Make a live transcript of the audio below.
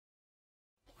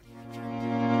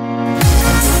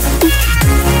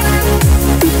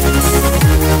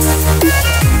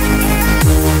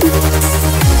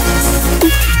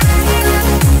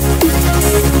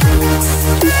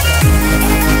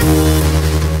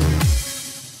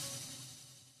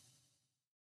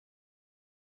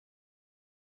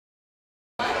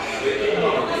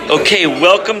Okay,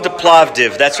 welcome to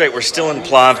Plovdiv. That's right, we're still in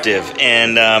Plovdiv,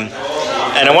 and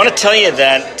I want to tell you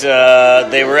that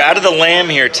they were out of the lamb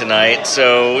here tonight,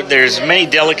 so there's many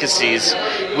delicacies.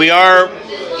 We are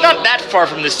not that far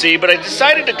from the sea, but I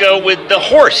decided to go with the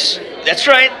horse. That's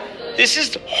right, this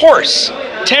is horse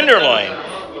tenderloin,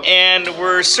 and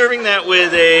we're serving that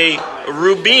with a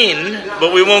rubin,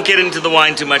 but we won't get into the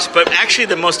wine too much. But actually,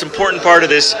 the most important part of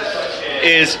this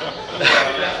is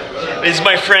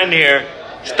my friend here.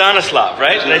 Stanislav,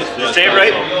 right? Did I say it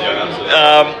right?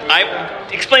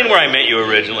 Explain where I met you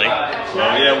originally.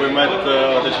 Yeah, we met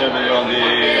originally on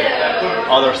the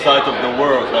other side of the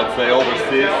world, let's say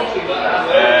overseas.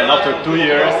 And after 2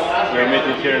 years, we're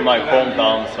meeting here in my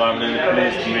hometown, so I'm really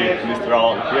pleased to meet Mr.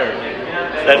 Allan here.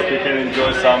 So we can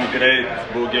enjoy some great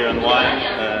Bulgarian wine,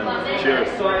 and cheers.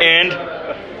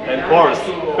 And horse.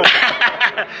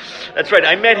 That's right.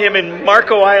 I met him in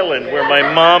Marco Island, where my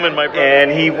mom and and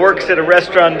he works at a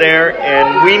restaurant there,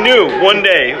 and we knew one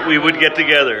day we would get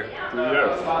together. 2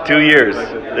 years. 2 years.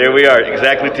 There we are.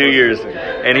 Exactly 2 years.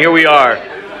 And here we are.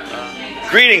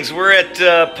 Greetings. We're at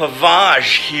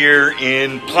Pavaj here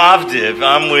in Plovdiv.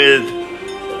 I'm with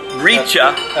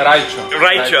Raicha.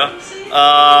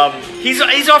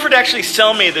 He's offered to actually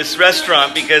sell me this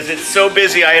restaurant because it's so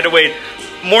busy. I had to wait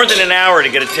more than an hour to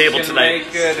get a table tonight.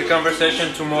 Make the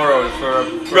conversation tomorrow for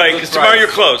right, because tomorrow you're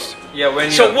closed. Yeah,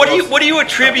 when so what do you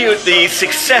attribute the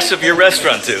success of your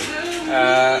restaurant to?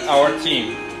 Our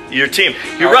team. Your team.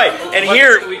 You're right. And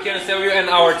here we can sell you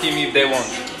and our team if they want.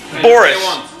 Boris.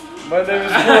 My name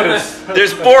is Boris.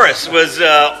 There's Boris was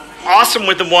awesome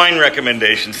with the wine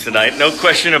recommendations tonight. No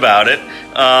question about it.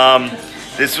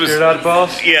 This was. You're not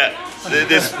boss? Yeah.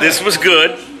 This was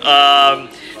good.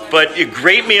 But a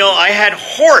great meal. I had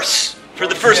horse for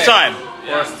the first time.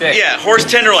 Horse steak. Yeah, horse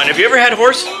tenderloin. Have you ever had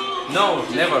horse? No,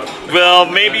 never. Well,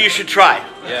 maybe you should try.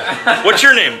 Yeah. What's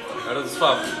your name? My name is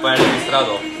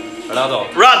Rado.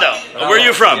 Rado. Where are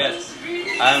you from? Yes.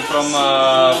 I'm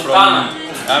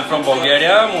from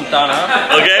Bulgaria,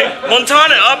 Montana. Okay,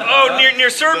 Montana. Near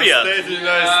Serbia.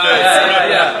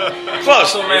 Yeah.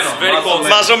 Close. It's very close.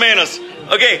 Más o menos.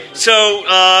 Okay, so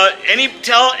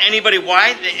tell anybody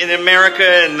why in America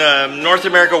and North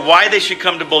America why they should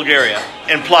come to Bulgaria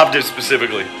and Plovdiv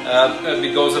specifically.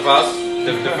 Because of us,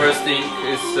 the first thing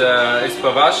is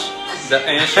Pavaj. The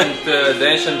ancient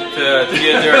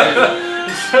theater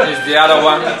is the other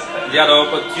one, the other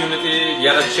opportunity, the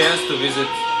other chance to visit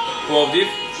Plovdiv,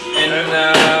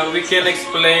 and we can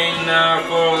explain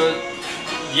for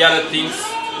the other things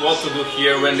what to do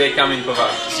here when they come in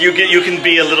Pavaj. So you can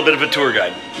be a little bit of a tour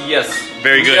guide. Yes.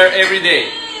 Very good. We are every day.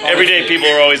 Every day people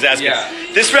are always asking. Yeah.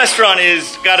 This restaurant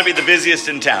is got to be the busiest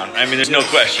in town. I mean, there's no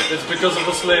question. It's because of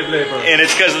the slave labor. And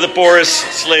it's because of the Boris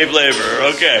slave labor.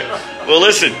 Okay. Well,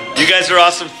 listen, you guys are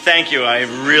awesome. Thank you. I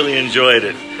really enjoyed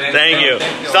it. Thank you.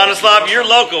 Stanislav, you're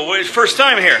local. First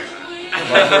time here.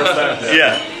 My first time.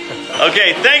 Yeah.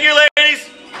 Okay. Thank you, ladies.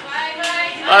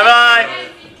 Bye-bye.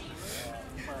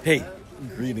 Hey.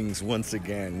 Greetings once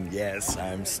again. Yes,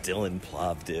 I'm still in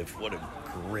Plovdiv. What a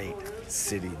great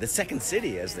city. The second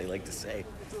city, as they like to say,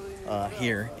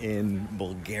 here in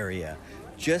Bulgaria.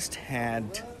 Just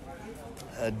had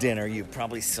dinner. You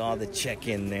probably saw the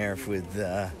check-in there with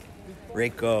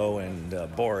Reiko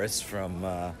and Boris from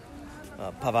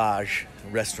Pavaj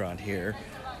restaurant here.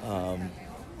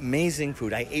 Amazing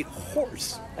food. I ate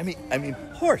horse. I mean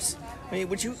horse. I mean,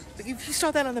 would you, if you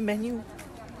saw that on the menu,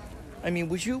 I mean,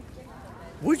 would you?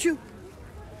 Would you?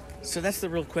 So that's the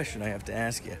real question I have to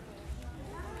ask you.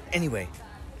 Anyway,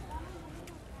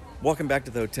 walking back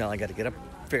to the hotel, I got to get up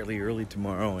fairly early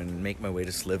tomorrow and make my way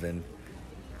to Sliven.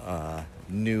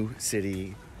 New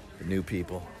city, new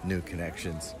people, new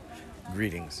connections.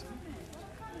 Greetings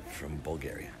from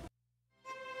Bulgaria.